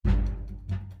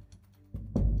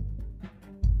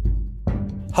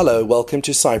Hello, welcome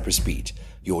to Cyprus Beat,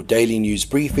 your daily news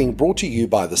briefing brought to you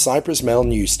by the Cyprus Mail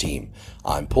news team.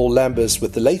 I'm Paul Lambus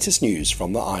with the latest news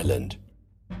from the island.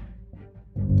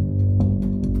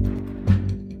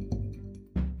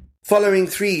 Following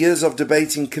 3 years of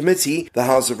debate in committee, the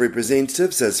House of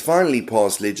Representatives has finally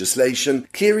passed legislation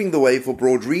clearing the way for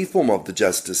broad reform of the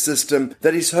justice system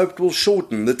that is hoped will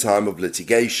shorten the time of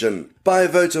litigation. By a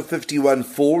vote of 51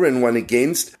 for and 1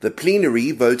 against, the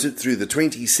plenary voted through the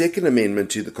 22nd Amendment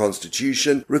to the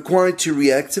Constitution required to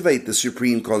reactivate the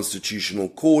Supreme Constitutional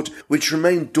Court, which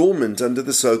remained dormant under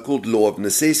the so-called law of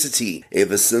necessity,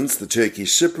 ever since the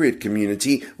Turkish Cypriot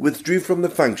community withdrew from the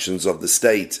functions of the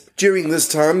state. During this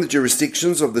time, the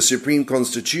jurisdictions of the Supreme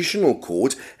Constitutional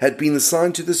Court had been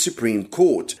assigned to the Supreme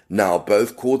Court. Now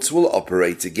both courts will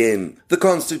operate again. The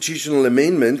constitutional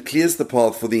amendment clears the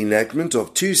path for the enactment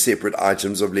of 2 separate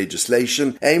items of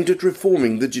legislation aimed at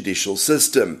reforming the judicial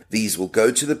system. These will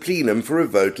go to the plenum for a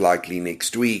vote likely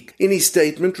next week. In his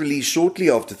statement released shortly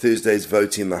after Thursday's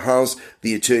vote in the House,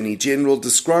 the Attorney General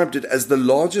described it as the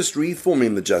largest reform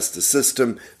in the justice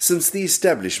system since the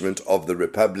establishment of the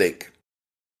Republic.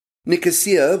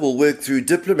 Nicosia will work through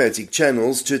diplomatic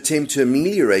channels to attempt to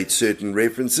ameliorate certain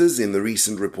references in the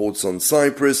recent reports on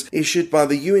Cyprus issued by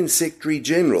the UN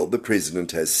Secretary-General, the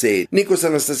President has said. Nicos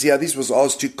Anastasiades was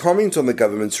asked to comment on the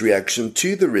government's reaction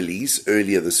to the release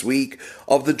earlier this week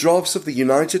of the drafts of the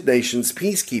United Nations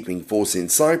Peacekeeping Force in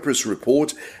Cyprus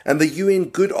report and the UN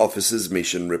Good Officers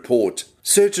Mission report.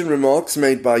 Certain remarks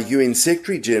made by UN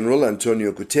Secretary-General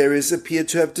Antonio Guterres appear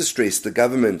to have distressed the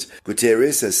government.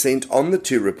 Guterres has sent on the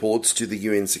 2 reports to the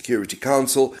UN Security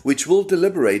Council, which will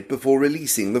deliberate before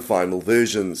releasing the final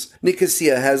versions.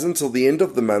 Nicosia has until the end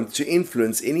of the month to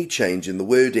influence any change in the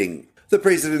wording. The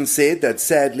President said that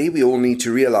sadly we all need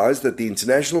to realize that the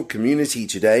international community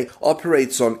today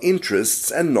operates on interests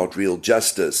and not real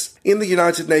justice. In the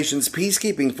United Nations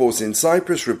Peacekeeping Force in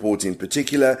Cyprus report in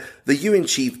particular, the UN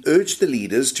chief urged the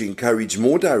leaders to encourage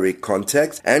more direct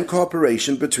contact and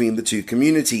cooperation between the 2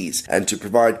 communities and to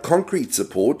provide concrete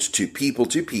support to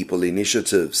people-to-people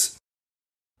initiatives.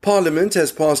 Parliament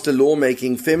has passed a law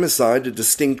making femicide a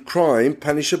distinct crime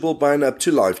punishable by an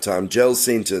up-to-lifetime jail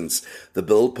sentence. The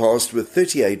bill passed with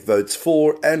 38 votes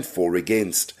for and 4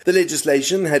 against. The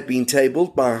legislation had been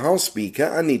tabled by House Speaker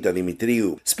Anita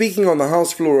Dimitriou. Speaking on the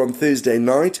House floor on Thursday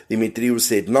night, Dimitriou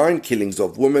said 9 killings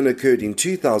of women occurred in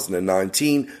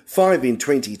 2019, 5 in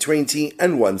 2020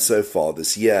 and 1 so far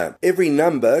this year. Every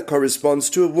number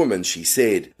corresponds to a woman, she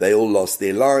said. They all lost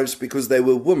their lives because they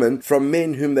were women from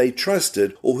men whom they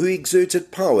trusted or who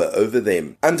exerted power over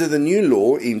them. Under the new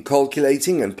law, in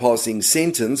calculating and passing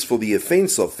sentence for the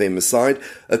offence of femicide,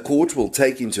 a court will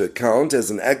take into account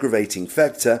as an aggravating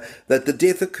factor that the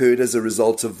death occurred as a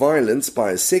result of violence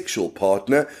by a sexual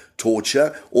partner,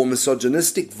 torture or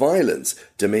misogynistic violence,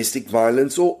 domestic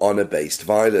violence or honor-based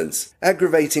violence.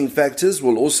 Aggravating factors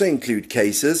will also include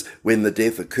cases when the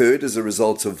death occurred as a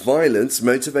result of violence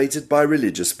motivated by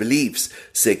religious beliefs,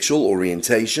 sexual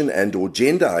orientation and or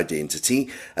gender identity,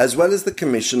 as well as the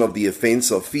commission of the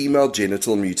offence of female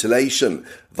genital mutilation,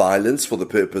 violence for the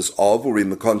purpose of or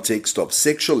in the context of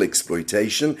sexual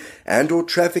exploitation and or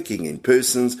trafficking in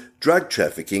persons, drug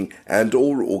trafficking and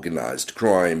or organized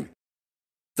crime.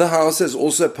 The House has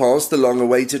also passed the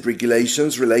long-awaited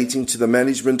regulations relating to the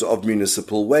management of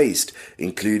municipal waste,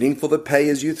 including for the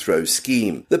pay-as-you-throw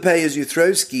scheme. The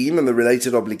pay-as-you-throw scheme and the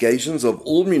related obligations of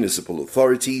all municipal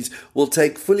authorities will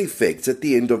take full effect at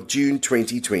the end of June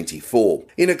 2024.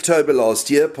 In October last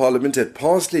year, Parliament had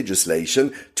passed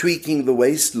legislation tweaking the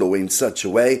waste law in such a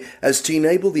way as to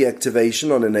enable the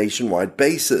activation on a nationwide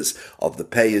basis of the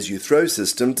pay-as-you-throw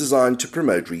system designed to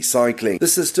promote recycling. The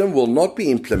system will not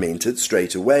be implemented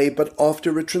straight away, but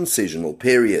after a transitional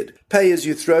period.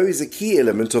 Pay-as-you-throw is a key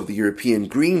element of the European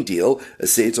Green Deal, a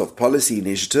set of policy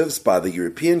initiatives by the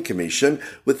European Commission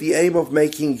with the aim of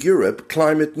making Europe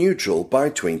climate neutral by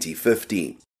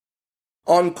 2050.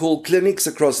 On-call clinics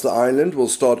across the island will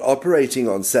start operating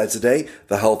on Saturday,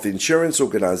 the Health Insurance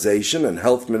Organisation and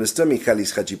Health Minister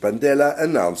Michalis Hadjipantela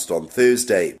announced on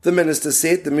Thursday. The minister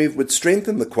said the move would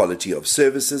strengthen the quality of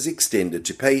services extended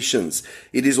to patients.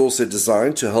 It is also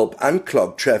designed to help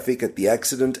unclog traffic at the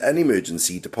accident and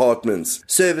emergency departments.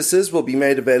 Services will be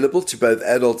made available to both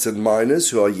adults and minors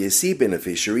who are YESI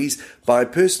beneficiaries by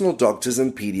personal doctors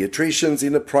and pediatricians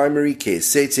in a primary care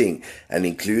setting and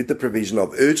include the provision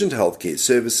of urgent healthcare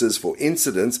services for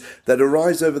incidents that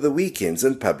arise over the weekends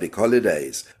and public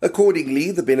holidays.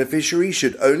 Accordingly, the beneficiary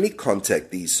should only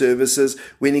contact these services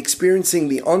when experiencing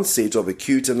the onset of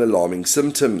acute and alarming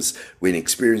symptoms, when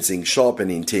experiencing sharp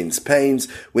and intense pains,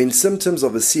 when symptoms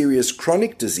of a serious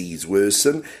chronic disease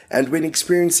worsen, and when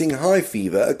experiencing high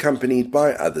fever accompanied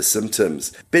by other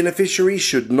symptoms. Beneficiaries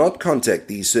should not contact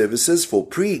these services for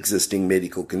pre-existing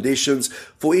medical conditions,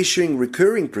 for issuing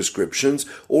recurring prescriptions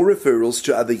or referrals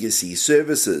to other YESI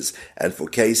services, and for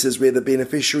cases where the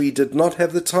beneficiary did not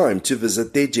have the time to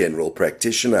visit their general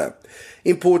practitioner.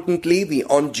 Importantly, the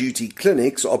on-duty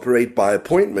clinics operate by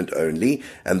appointment only,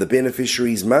 and the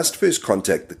beneficiaries must first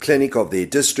contact the clinic of their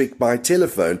district by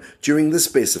telephone during the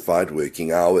specified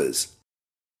working hours.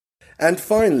 And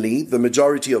finally, the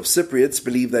majority of Cypriots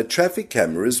believe that traffic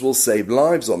cameras will save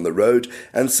lives on the road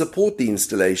and support the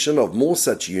installation of more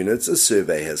such units, a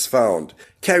survey has found.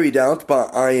 Carried out by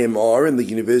IMR and the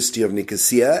University of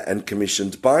Nicosia and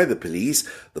commissioned by the police,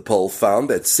 the poll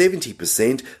found that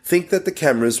 70% think that the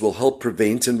cameras will help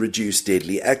prevent and reduce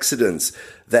deadly accidents.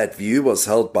 That view was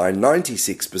held by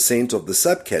 96% of the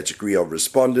subcategory of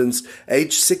respondents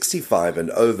aged 65 and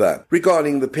over.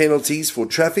 Regarding the penalties for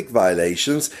traffic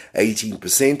violations,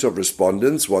 18% of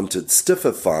respondents wanted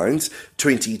stiffer fines,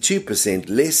 22%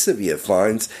 less severe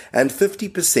fines, and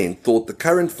 50% thought the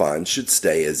current fines should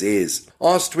stay as is.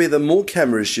 Asked whether more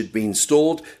cameras should be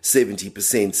installed,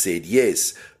 70% said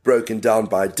yes. Broken down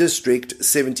by district,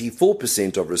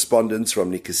 74% of respondents from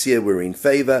Nicosia were in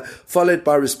favour, followed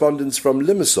by respondents from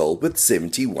Limassol with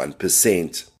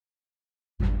 71%.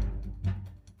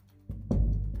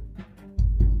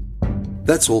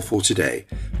 That's all for today.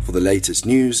 For the latest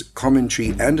news,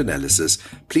 commentary and analysis,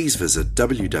 please visit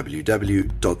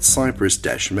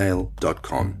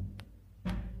www.cyprus-mail.com.